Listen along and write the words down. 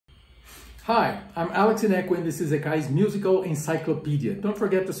Hi, I'm Alex Innecco and this is ECAI's Musical Encyclopedia. Don't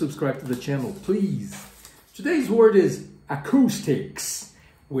forget to subscribe to the channel, please. Today's word is acoustics,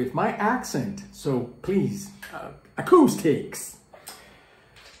 with my accent, so please, acoustics.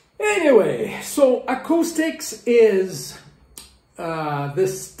 Anyway, so acoustics is the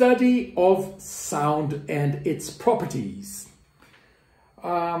study of sound and its properties.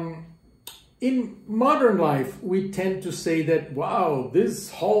 In modern life, we tend to say that, wow, this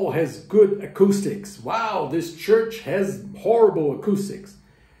hall has good acoustics. Wow, this church has horrible acoustics.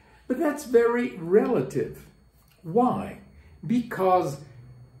 But that's very relative. Why? Because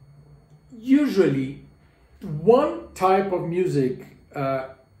usually one type of music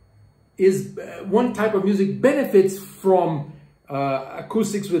benefits from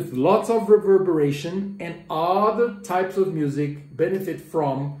acoustics with lots of reverberation, and other types of music benefit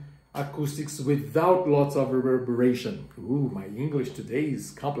from acoustics without lots of reverberation. Ooh, my English today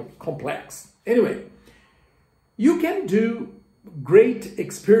is complex. Anyway, you can do great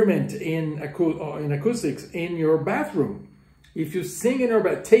experiment in acoustics in your bathroom. If you sing in your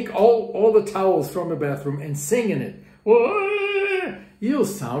bathroom, take all the towels from the bathroom and sing in it. Well, you'll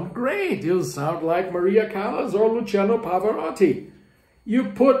sound great. You'll sound like Maria Callas or Luciano Pavarotti. You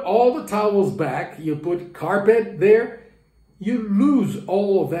put all the towels back, you put carpet there, you lose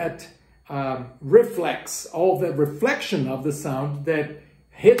all that all that reflection of the sound that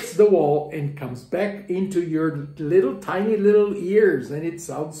hits the wall and comes back into your tiny little ears, and it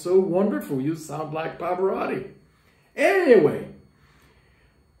sounds so wonderful. You sound like Pavarotti. Anyway,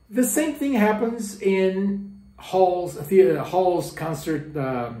 the same thing happens in halls, concert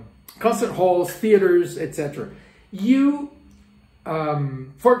halls, theaters, etc. You,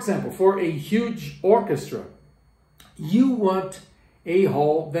 for example, for a huge orchestra, you want a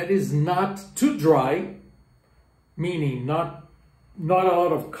hall that is not too dry, meaning not a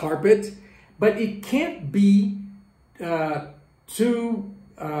lot of carpet, but it can't be too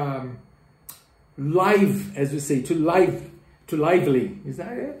live, as we say, too lively. Is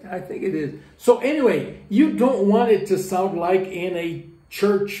that it? I think it is. So anyway, you don't want it to sound like in a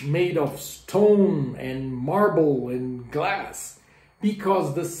church made of stone and marble and glass,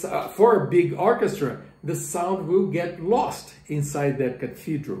 because for a big orchestra, the sound will get lost inside that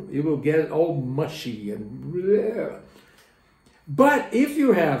cathedral. It will get all mushy and bleh. But if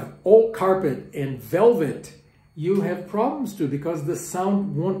you have all carpet and velvet, you have problems too, because the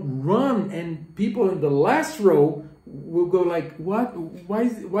sound won't run, and people in the last row will go like, what? Why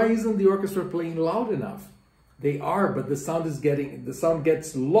isn't the orchestra playing loud enough? They are, but the sound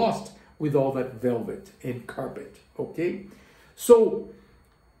gets lost with all that velvet and carpet, okay? So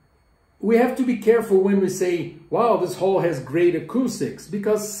we have to be careful when we say, wow, this hall has great acoustics,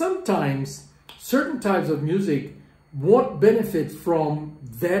 because sometimes certain types of music won't benefit from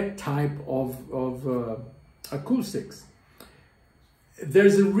that type of acoustics.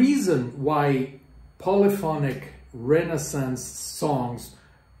 There's a reason why polyphonic Renaissance songs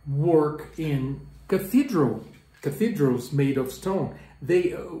work in cathedrals made of stone.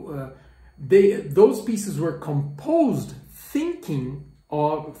 Those pieces were composed thinking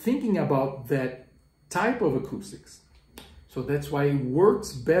about that type of acoustics. So that's why it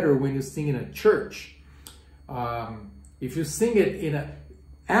works better when you sing in a church. If you sing it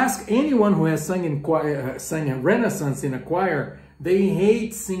ask anyone who has sung in choir, sang a Renaissance in a choir, they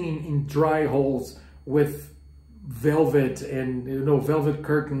hate singing in dry halls with velvet and velvet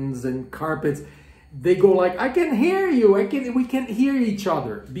curtains and carpets. They go like, I can hear you, we can hear each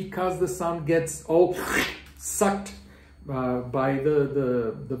other, because the sound gets all sucked by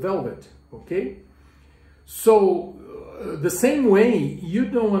the velvet, okay? So the same way, you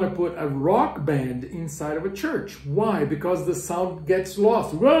don't want to put a rock band inside of a church. Why? Because the sound gets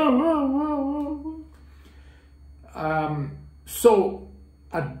lost. Whoa, whoa, whoa, whoa. So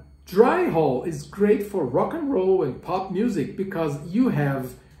a dry hall is great for rock and roll and pop music, because you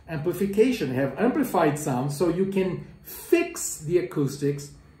have amplification, have amplified sound, so you can fix the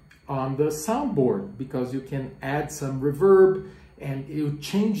acoustics on the soundboard, because you can add some reverb and you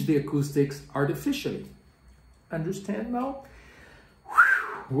change the acoustics artificially. Understand now?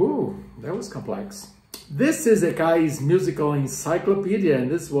 Whew, that was complex. This is ECAI's Musical Encyclopedia,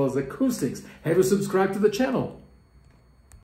 and this was Acoustics. Have you subscribed to the channel?